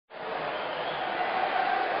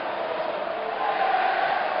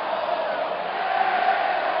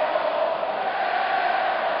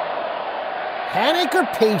Panic or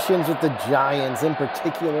patience with the Giants, in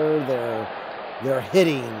particular, their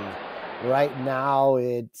hitting. Right now,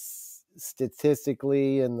 it's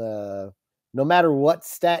statistically no matter what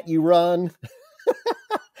stat you run,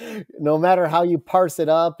 no matter how you parse it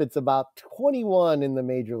up, it's about 21 in the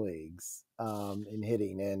major leagues in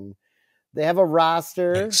hitting. And they have a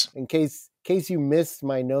roster. Thanks. In case you missed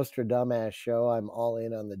my Nostradamus show, I'm all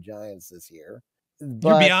in on the Giants this year. But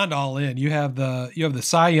you're beyond all in. You have the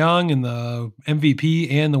Cy Young and the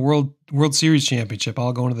MVP and the World Series championship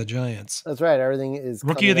all going to the Giants. That's right. Everything is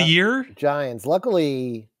rookie of the year. Giants.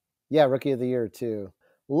 Luckily, yeah, rookie of the year too.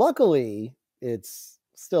 Luckily, it's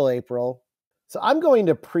still April, so I'm going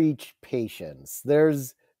to preach patience.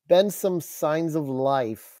 There's been some signs of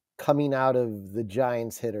life coming out of the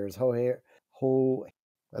Giants hitters. I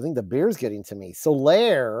think the beer's getting to me.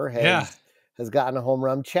 Soler has gotten a home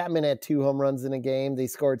run. Chapman had 2 home runs in a game. They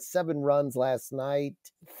scored 7 runs last night.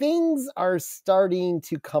 Things are starting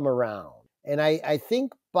to come around. And I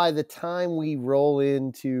think by the time we roll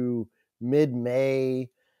into mid-May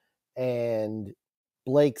and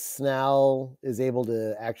Blake Snell is able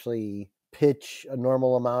to actually pitch a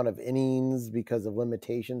normal amount of innings because of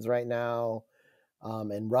limitations right now,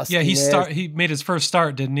 and Rusty. Yeah, he made his first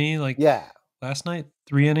start, didn't he? Last night,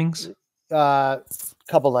 3 innings.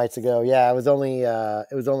 Couple nights ago, yeah, it was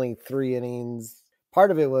only 3 innings.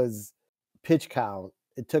 Part of it was pitch count.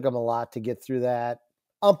 It took him a lot to get through that.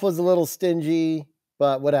 Ump was a little stingy,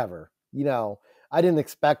 but whatever. I didn't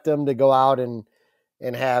expect him to go out and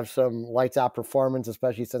have some lights out performance,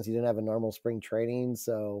 especially since he didn't have a normal spring training.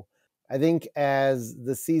 So I think as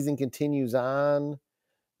the season continues on,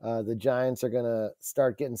 the Giants are going to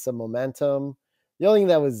start getting some momentum. The only thing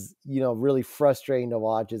that was, really frustrating to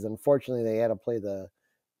watch is unfortunately they had to play the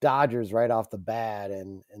Dodgers right off the bat,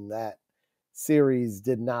 and that series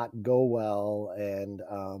did not go well. And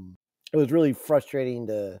it was really frustrating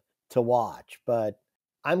to watch, but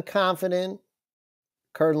I'm confident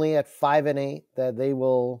currently at 5-8 that they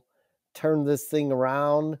will turn this thing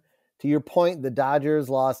around. To your point, the Dodgers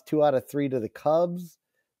lost 2 out of 3 to the Cubs.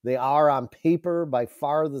 They are on paper by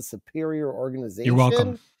far the superior organization. You're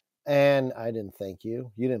welcome. And I didn't thank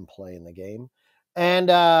you. You didn't play in the game. And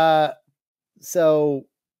so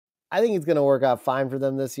I think it's going to work out fine for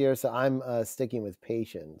them this year. So I'm sticking with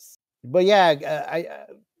patience. But yeah,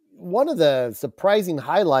 one of the surprising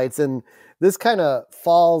highlights, and this kind of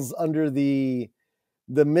falls under the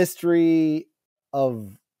mystery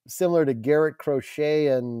of similar to Garrett Crochet,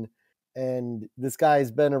 and this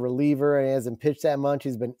guy's been a reliever and he hasn't pitched that much.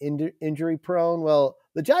 He's been injury prone. Well,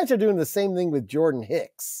 the Giants are doing the same thing with Jordan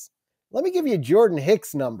Hicks. Let me give you Jordan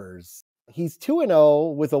Hicks numbers. He's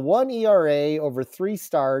 2-0 with a 1 ERA over 3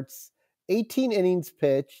 starts, 18 innings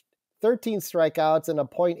pitched, 13 strikeouts, and a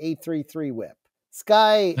 .833 whip.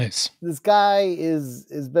 This guy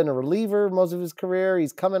has been a reliever most of his career.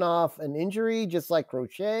 He's coming off an injury just like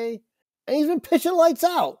Crochet, and he's been pitching lights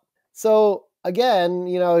out. So again,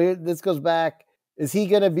 this goes back. Is he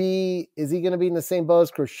going to be in the same boat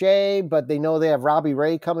as Crochet, but they know they have Robbie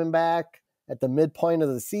Ray coming back at the midpoint of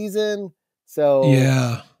the season? So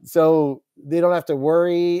they don't have to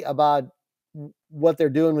worry about what they're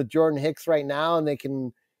doing with Jordan Hicks right now, and they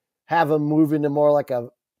can have him move into more like a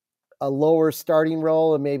lower starting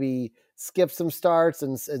role and maybe skip some starts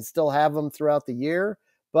and still have them throughout the year.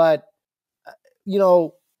 But,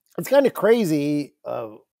 it's kind of crazy,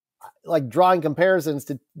 like drawing comparisons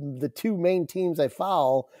to the 2 main teams I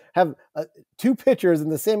follow have 2 pitchers in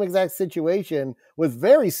the same exact situation with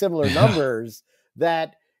very similar numbers,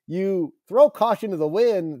 that you throw caution to the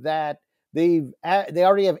wind that they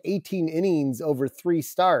already have 18 innings over 3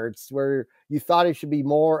 starts, where you thought it should be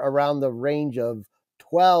more around the range of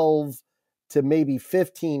 12 to maybe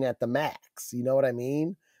 15 at the max. You know what I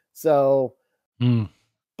mean? So,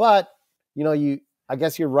 but I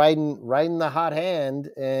guess you're riding the hot hand,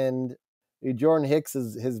 and Jordan Hicks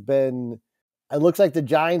has been, it looks like the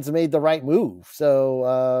Giants made the right move.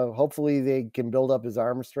 So hopefully they can build up his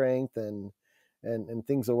arm strength and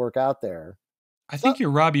things will work out there. I think your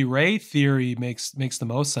Robbie Ray theory makes the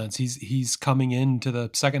most sense. He's coming into the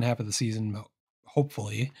second half of the season,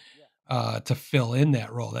 hopefully, to fill in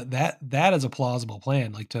that role. That is a plausible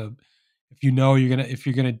plan. Like, if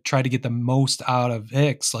you're gonna try to get the most out of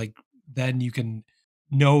Hicks, like, then you can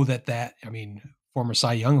know that former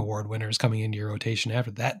Cy Young Award winner is coming into your rotation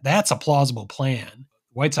after that. That's a plausible plan.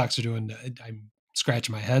 White Sox are doing. I'm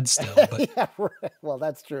scratching my head still, but yeah, right. Well,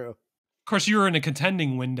 that's true. Of course, you're in a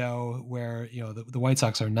contending window where the White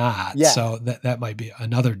Sox are not. Yeah. So that might be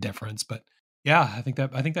another difference. But yeah, I think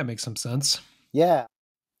that makes some sense. Yeah.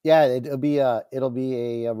 Yeah, it'll be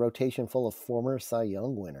a rotation full of former Cy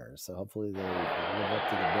Young winners. So hopefully they live up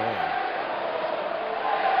to the billing.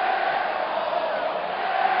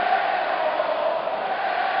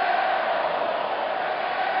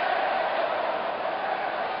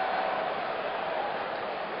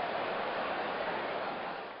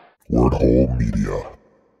 Word Hole Media.